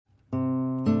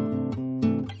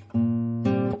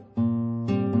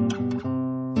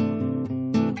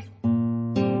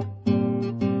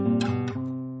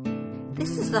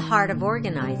The Heart of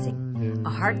Organizing, a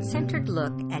heart-centered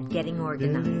look at getting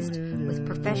organized with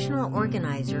professional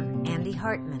organizer Andy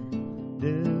Hartman.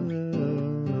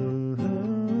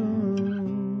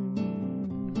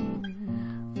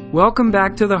 Welcome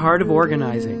back to The Heart of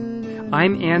Organizing.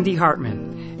 I'm Andy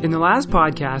Hartman. In the last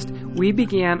podcast, we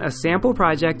began a sample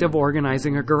project of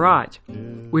organizing a garage.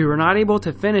 We were not able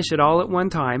to finish it all at one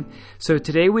time, so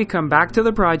today we come back to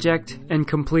the project and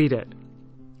complete it.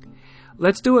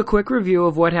 Let's do a quick review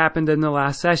of what happened in the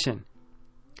last session.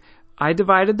 I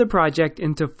divided the project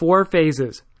into 4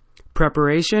 phases: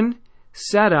 preparation,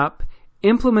 setup,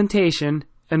 implementation,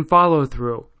 and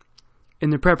follow-through. In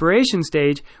the preparation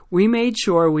stage, we made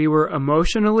sure we were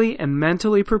emotionally and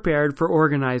mentally prepared for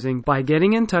organizing by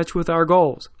getting in touch with our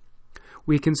goals.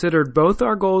 We considered both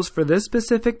our goals for this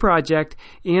specific project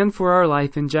and for our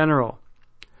life in general.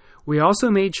 We also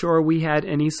made sure we had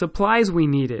any supplies we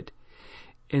needed.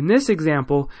 In this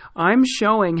example, I'm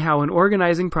showing how an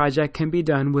organizing project can be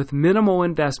done with minimal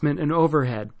investment and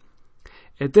overhead.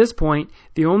 At this point,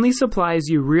 the only supplies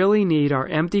you really need are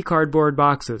empty cardboard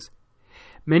boxes.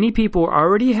 Many people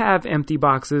already have empty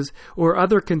boxes or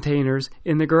other containers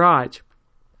in the garage.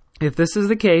 If this is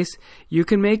the case, you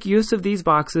can make use of these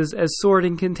boxes as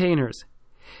sorting containers.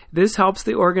 This helps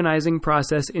the organizing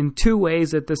process in 2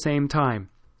 ways at the same time.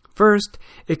 First,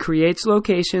 it creates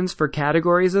locations for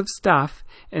categories of stuff,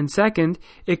 and second,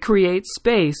 it creates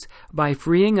space by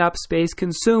freeing up space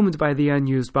consumed by the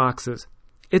unused boxes.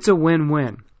 It's a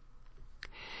win-win.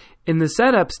 In the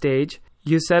setup stage,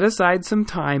 you set aside some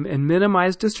time and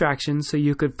minimize distractions so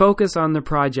you could focus on the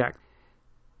project.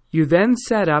 You then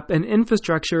set up an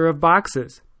infrastructure of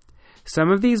boxes. Some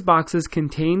of these boxes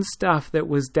contain stuff that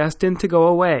was destined to go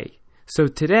away, so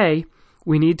today,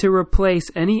 we need to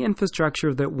replace any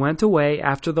infrastructure that went away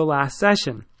after the last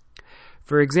session.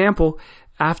 For example,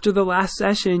 after the last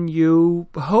session, you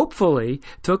hopefully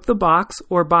took the box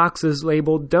or boxes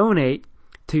labeled Donate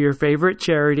to your favorite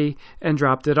charity and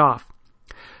dropped it off.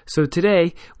 So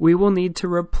today, we will need to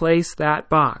replace that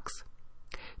box.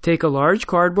 Take a large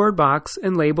cardboard box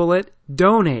and label it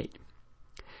Donate.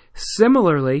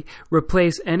 Similarly,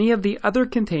 replace any of the other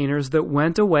containers that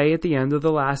went away at the end of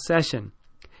the last session.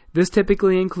 This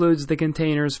typically includes the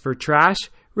containers for trash,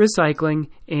 recycling,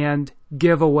 and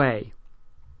giveaway.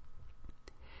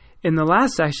 In the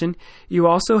last session, you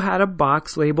also had a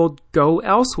box labeled Go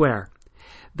Elsewhere.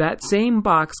 That same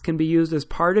box can be used as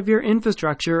part of your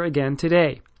infrastructure again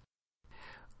today.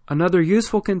 Another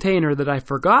useful container that I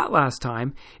forgot last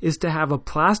time is to have a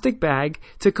plastic bag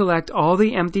to collect all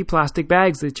the empty plastic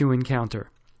bags that you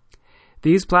encounter.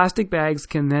 These plastic bags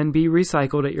can then be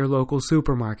recycled at your local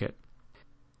supermarket.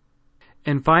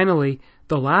 And finally,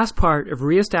 the last part of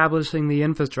reestablishing the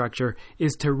infrastructure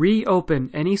is to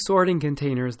reopen any sorting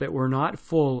containers that were not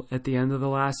full at the end of the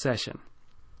last session.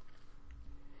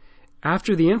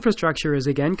 After the infrastructure is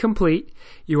again complete,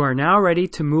 you are now ready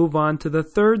to move on to the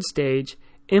 3rd stage,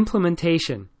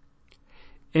 implementation.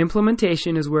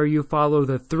 Implementation is where you follow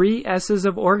the 3 S's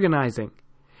of organizing.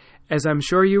 As I'm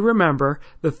sure you remember,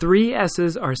 the 3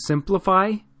 S's are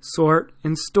simplify, sort,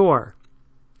 and store.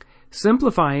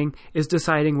 Simplifying is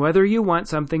deciding whether you want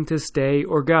something to stay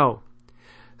or go.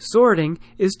 Sorting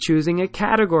is choosing a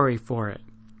category for it.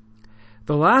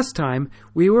 The last time,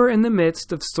 we were in the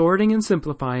midst of sorting and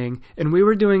simplifying, and we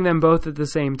were doing them both at the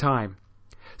same time.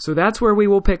 So that's where we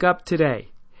will pick up today.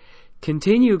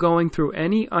 Continue going through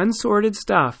any unsorted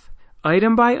stuff,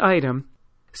 item by item,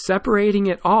 separating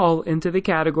it all into the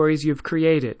categories you've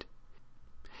created.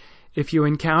 If you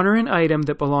encounter an item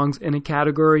that belongs in a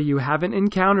category you haven't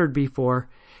encountered before,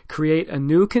 create a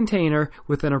new container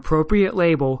with an appropriate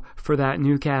label for that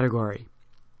new category.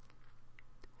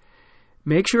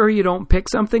 Make sure you don't pick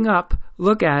something up,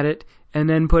 look at it, and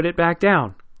then put it back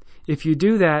down. If you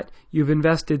do that, you've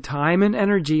invested time and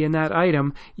energy in that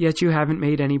item, yet you haven't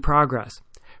made any progress.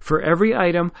 For every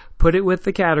item, put it with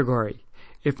the category.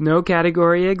 If no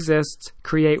category exists,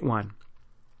 create one.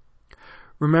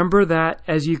 Remember that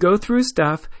as you go through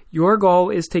stuff, your goal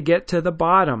is to get to the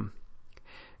bottom.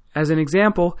 As an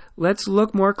example, let's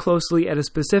look more closely at a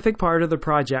specific part of the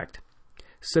project.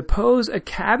 Suppose a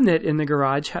cabinet in the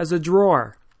garage has a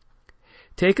drawer.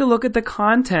 Take a look at the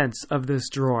contents of this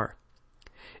drawer.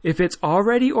 If it's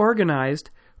already organized,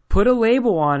 put a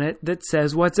label on it that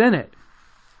says what's in it.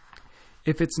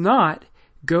 If it's not,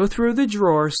 go through the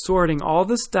drawer sorting all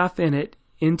the stuff in it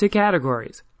into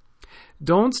categories.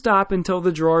 Don't stop until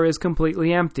the drawer is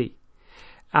completely empty.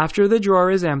 After the drawer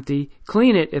is empty,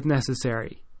 clean it if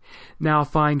necessary. Now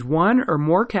find 1 or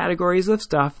more categories of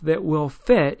stuff that will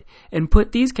fit and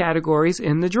put these categories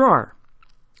in the drawer.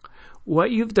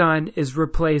 what you've done is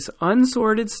replace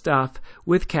unsorted stuff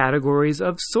with categories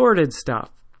of sorted stuff.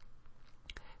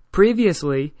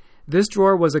 Previously, this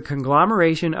drawer was a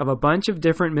conglomeration of a bunch of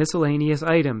different miscellaneous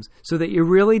items, so that you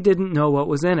really didn't know what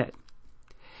was in it.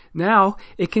 Now,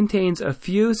 it contains a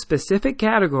few specific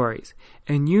categories,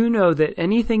 and you know that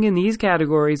anything in these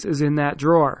categories is in that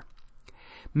drawer.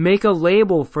 Make a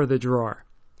label for the drawer.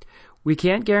 We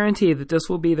can't guarantee that this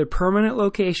will be the permanent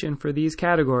location for these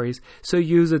categories, so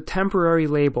use a temporary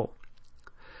label.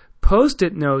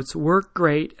 Post-it notes work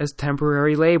great as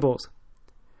temporary labels.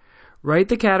 Write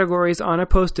the categories on a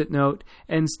Post-it note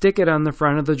and stick it on the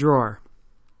front of the drawer.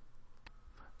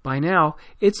 By now,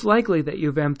 it's likely that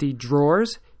you've emptied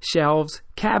drawers, shelves,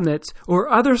 cabinets,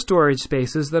 or other storage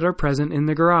spaces that are present in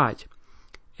the garage.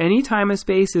 Anytime a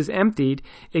space is emptied,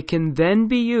 it can then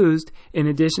be used, in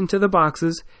addition to the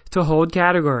boxes, to hold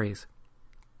categories.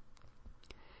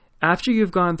 After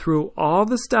you've gone through all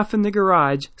the stuff in the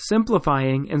garage,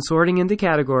 simplifying and sorting into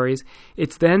categories,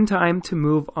 it's then time to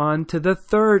move on to the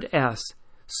third S,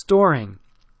 storing.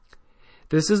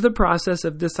 This is the process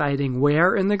of deciding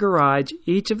where in the garage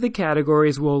each of the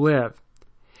categories will live.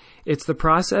 It's the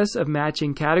process of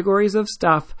matching categories of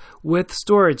stuff with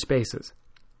storage spaces.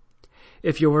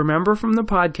 If you'll remember from the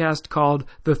podcast called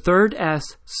The Third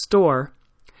S, Store,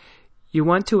 you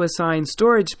want to assign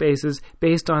storage spaces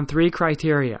based on 3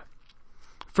 criteria.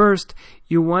 First,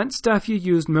 you want stuff you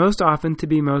use most often to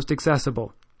be most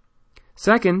accessible.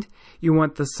 Second, you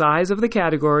want the size of the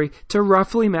category to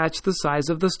roughly match the size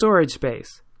of the storage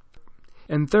space.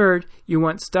 And third, you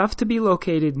want stuff to be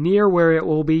located near where it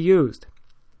will be used.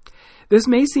 This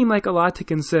may seem like a lot to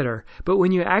consider, but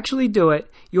when you actually do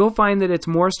it, you'll find that it's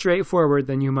more straightforward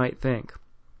than you might think.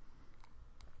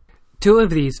 2 of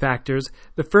these factors,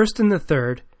 the first and the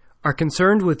third, are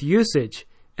concerned with usage,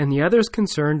 and the others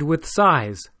concerned with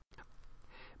size.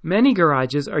 Many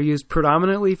garages are used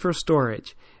predominantly for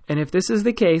storage, and if this is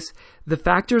the case, the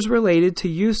factors related to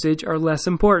usage are less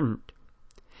important.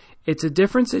 It's a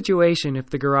different situation if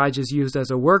the garage is used as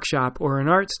a workshop or an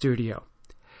art studio.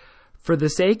 For the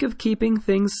sake of keeping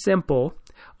things simple,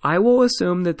 I will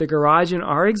assume that the garage in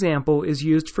our example is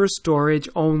used for storage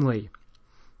only.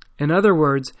 In other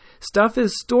words, stuff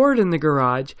is stored in the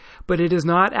garage, but it is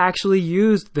not actually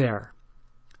used there.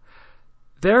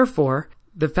 Therefore,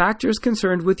 the factors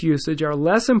concerned with usage are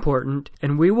less important,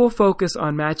 and we will focus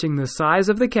on matching the size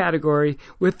of the category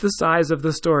with the size of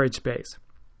the storage space.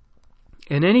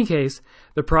 In any case,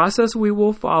 the process we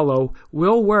will follow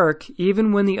will work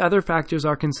even when the other factors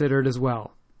are considered as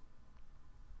well.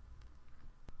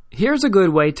 Here's a good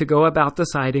way to go about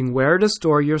deciding where to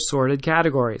store your sorted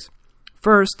categories.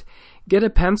 First, get a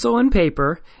pencil and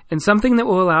paper and something that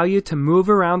will allow you to move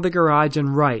around the garage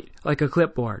and write, like a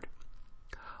clipboard.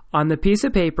 On the piece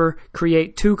of paper,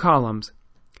 create 2 columns.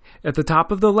 At the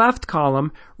top of the left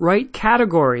column, write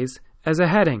categories as a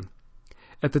heading.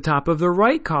 At the top of the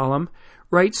right column,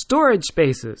 write storage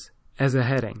spaces as a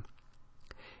heading.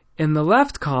 In the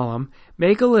left column,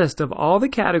 make a list of all the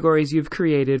categories you've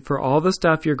created for all the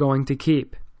stuff you're going to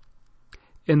keep.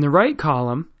 In the right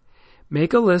column,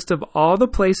 make a list of all the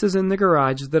places in the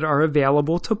garage that are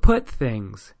available to put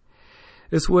things.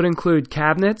 This would include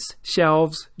cabinets,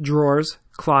 shelves, drawers,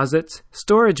 closets,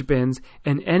 storage bins,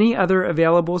 and any other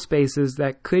available spaces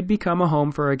that could become a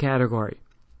home for a category.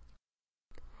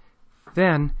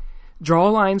 Then, draw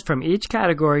lines from each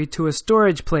category to a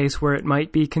storage place where it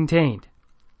might be contained.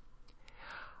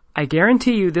 I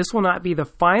guarantee you this will not be the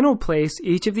final place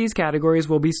each of these categories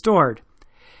will be stored.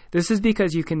 This is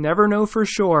because you can never know for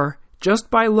sure, just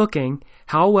by looking,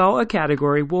 how well a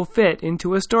category will fit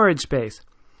into a storage space.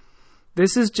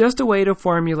 This is just a way to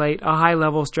formulate a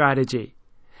high-level strategy.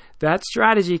 That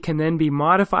strategy can then be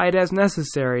modified as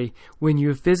necessary when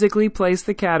you physically place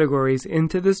the categories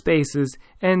into the spaces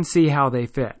and see how they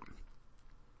fit.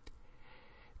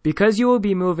 Because you will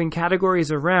be moving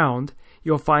categories around,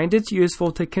 you'll find it's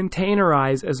useful to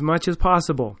containerize as much as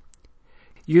possible.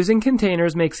 Using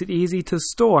containers makes it easy to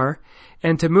store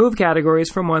and to move categories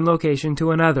from one location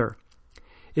to another.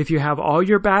 If you have all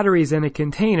your batteries in a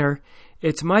container,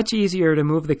 it's much easier to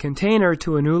move the container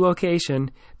to a new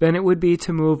location than it would be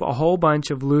to move a whole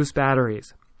bunch of loose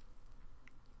batteries.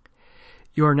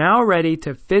 You're now ready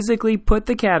to physically put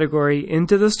the category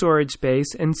into the storage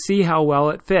space and see how well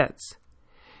it fits.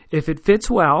 If it fits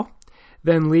well,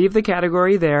 then leave the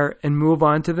category there and move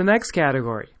on to the next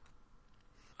category.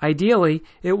 Ideally,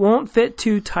 it won't fit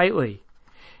too tightly.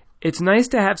 It's nice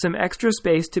to have some extra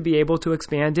space to be able to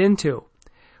expand into.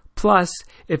 Plus,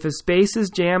 if a space is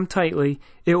jammed tightly,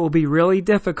 it will be really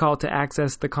difficult to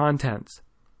access the contents.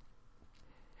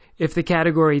 If the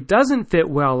category doesn't fit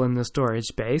well in the storage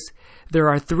space, there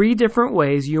are 3 different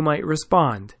ways you might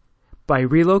respond: by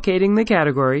relocating the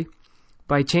category,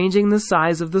 by changing the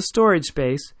size of the storage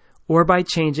space, or by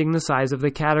changing the size of the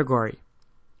category.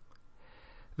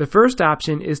 The first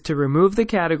option is to remove the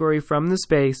category from the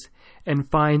space and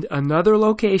find another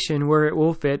location where it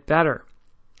will fit better.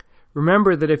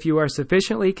 Remember that if you are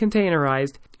sufficiently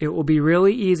containerized, it will be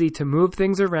really easy to move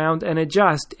things around and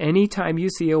adjust anytime you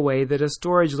see a way that a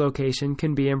storage location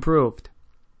can be improved.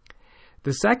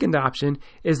 The second option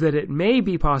is that it may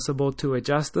be possible to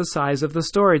adjust the size of the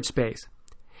storage space.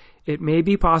 It may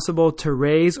be possible to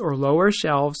raise or lower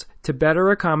shelves to better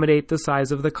accommodate the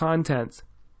size of the contents.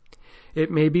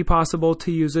 It may be possible to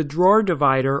use a drawer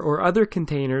divider or other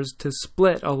containers to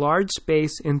split a large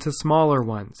space into smaller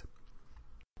ones.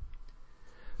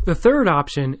 The third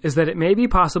option is that it may be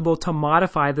possible to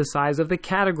modify the size of the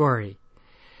category.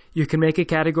 You can make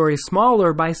a category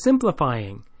smaller by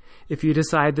simplifying, if you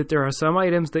decide that there are some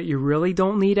items that you really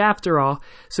don't need after all,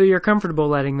 so you're comfortable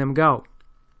letting them go.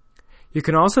 You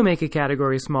can also make a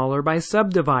category smaller by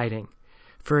subdividing.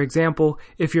 For example,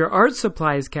 if your art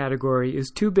supplies category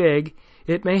is too big,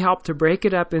 it may help to break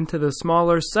it up into the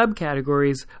smaller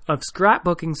subcategories of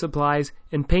scrapbooking supplies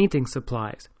and painting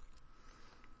supplies.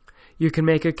 You can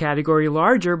make a category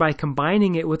larger by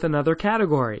combining it with another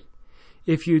category.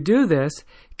 If you do this,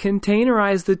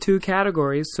 containerize the 2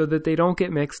 categories so that they don't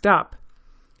get mixed up.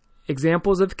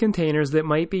 Examples of containers that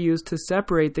might be used to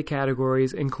separate the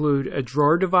categories include a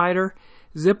drawer divider,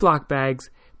 Ziploc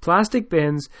bags, plastic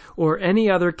bins, or any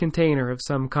other container of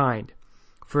some kind.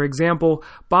 For example,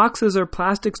 boxes or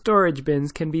plastic storage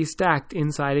bins can be stacked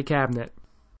inside a cabinet.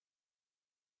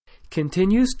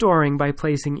 Continue storing by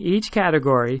placing each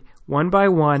category, one by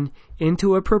one,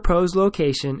 into a proposed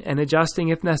location and adjusting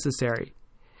if necessary.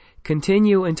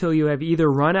 Continue until you have either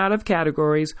run out of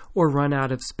categories or run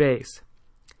out of space.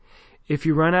 If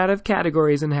you run out of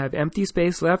categories and have empty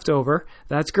space left over,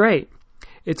 that's great.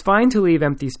 It's fine to leave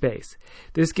empty space.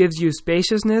 This gives you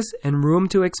spaciousness and room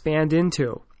to expand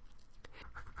into.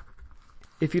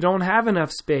 If you don't have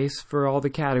enough space for all the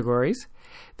categories,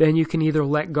 then you can either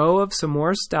let go of some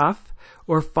more stuff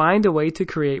or find a way to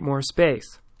create more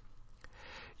space.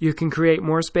 You can create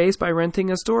more space by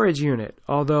renting a storage unit,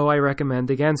 although I recommend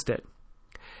against it.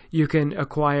 You can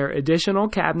acquire additional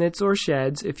cabinets or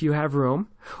sheds if you have room,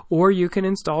 or you can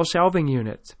install shelving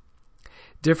units.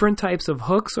 Different types of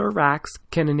hooks or racks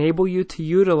can enable you to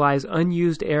utilize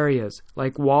unused areas,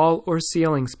 like wall or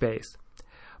ceiling space.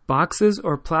 Boxes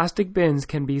or plastic bins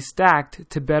can be stacked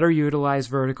to better utilize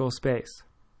vertical space.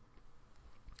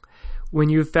 When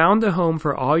you've found a home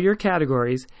for all your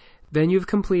categories, then you've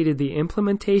completed the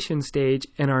implementation stage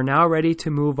and are now ready to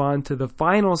move on to the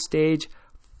final stage,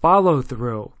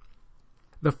 follow-through.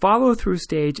 The follow-through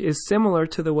stage is similar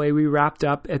to the way we wrapped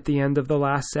up at the end of the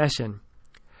last session.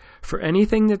 For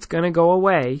anything that's going to go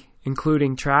away,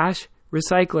 including trash,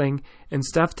 recycling, and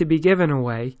stuff to be given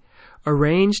away,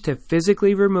 arrange to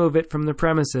physically remove it from the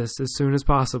premises as soon as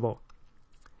possible.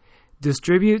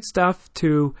 Distribute stuff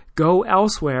to go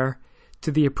elsewhere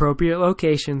to the appropriate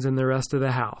locations in the rest of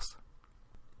the house.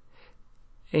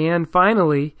 And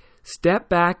finally, step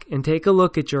back and take a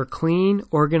look at your clean,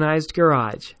 organized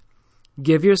garage.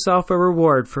 Give yourself a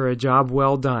reward for a job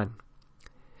well done.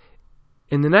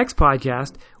 In the next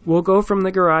podcast, we'll go from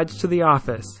the garage to the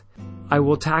office. I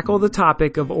will tackle the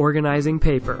topic of organizing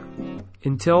paper.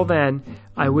 Until then,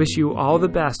 I wish you all the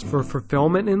best for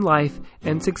fulfillment in life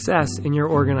and success in your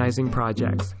organizing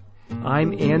projects.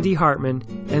 I'm Andy Hartman,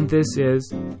 and this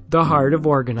is The Heart of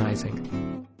Organizing.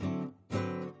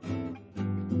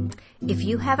 If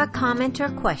you have a comment or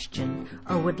question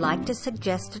or would like to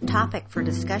suggest a topic for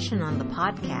discussion on the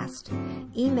podcast,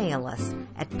 email us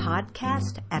at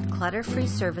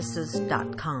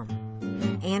podcast@clutterfreeservices.com.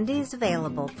 Andy is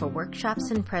available for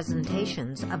workshops and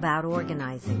presentations about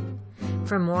organizing.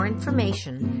 For more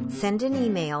information, send an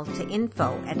email to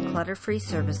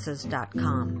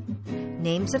info@clutterfreeservices.com.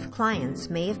 Names of clients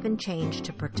may have been changed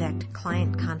to protect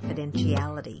client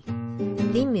confidentiality.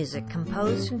 Theme music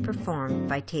composed and performed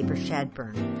by Tabor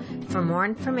Shadburn. For more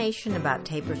information about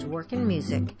Tabor's work and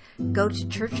music, go to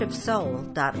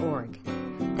churchofsoul.org.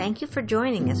 Thank you for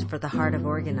joining us for The Heart of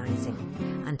Organizing.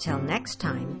 Until next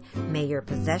time, may your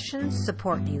possessions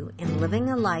support you in living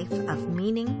a life of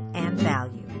meaning and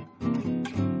value.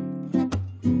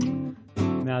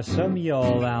 Now, some of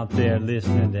y'all out there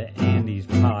listening to Andy's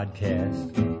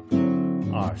podcast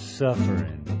are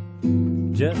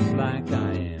suffering just like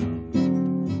I am.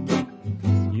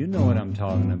 You know what I'm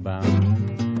talking about.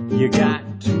 You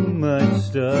got too much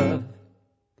stuff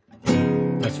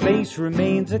My space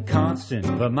remains a constant,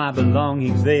 but my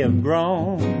belongings, they have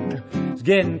grown. It's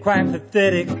getting quite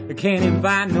pathetic, I can't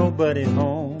invite nobody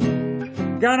home.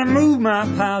 Gotta move my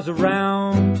piles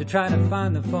around to try to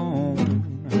find the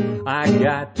phone. I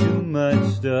got too much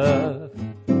stuff.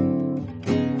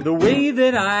 The way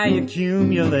that I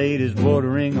accumulate is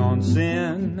bordering on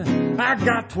sin. I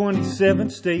got 27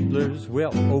 staplers,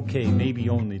 well, okay, maybe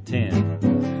only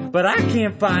 10. But I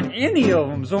can't find any of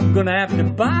them, so I'm gonna have to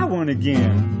buy one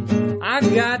again. I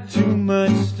got too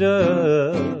much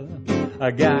stuff.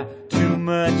 I got too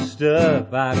much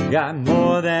stuff. I've got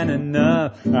more than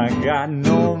enough. I got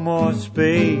no more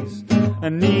space. I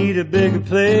need a bigger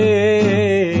place.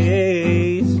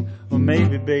 Or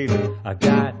maybe, baby, I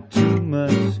got too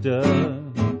much stuff.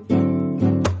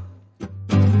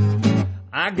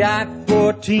 I got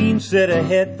 14 set of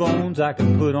headphones I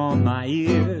can put on my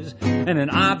ears, and an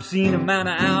obscene amount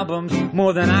of albums,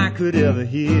 more than I could ever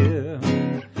hear.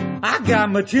 I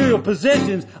got material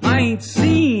possessions I ain't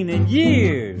seen in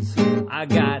years. I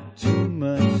got too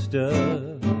much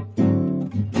stuff.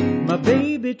 My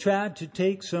baby tried to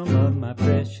take some of my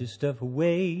precious stuff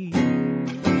away.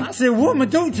 I said, woman,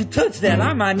 don't you touch that.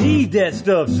 I might need that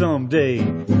stuff someday.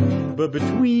 But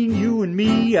between you and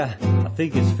me, I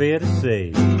think it's fair to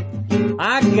say,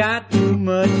 I got too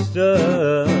much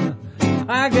stuff.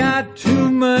 I got too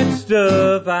much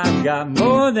stuff. I've got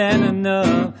more than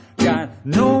enough. Got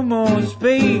no more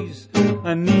space.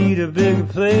 I need a bigger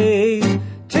place.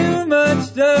 Too much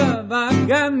stuff. I've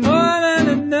got more than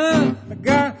enough. I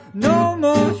got no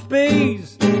more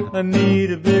space. I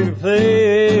need a bigger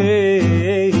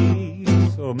place.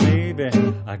 Or maybe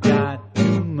I got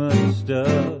too much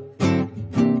stuff.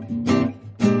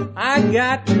 I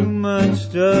got too much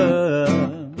stuff.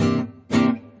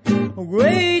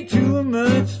 Way too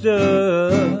much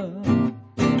stuff.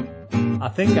 I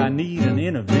think I need an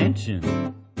intervention.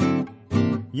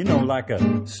 You know, like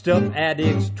a Stuff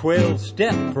Addicts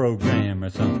 12-step program or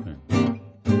something.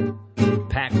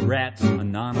 Pack Rats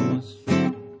Anonymous.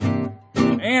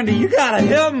 Andy, you gotta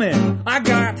help me. I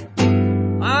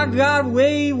got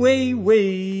way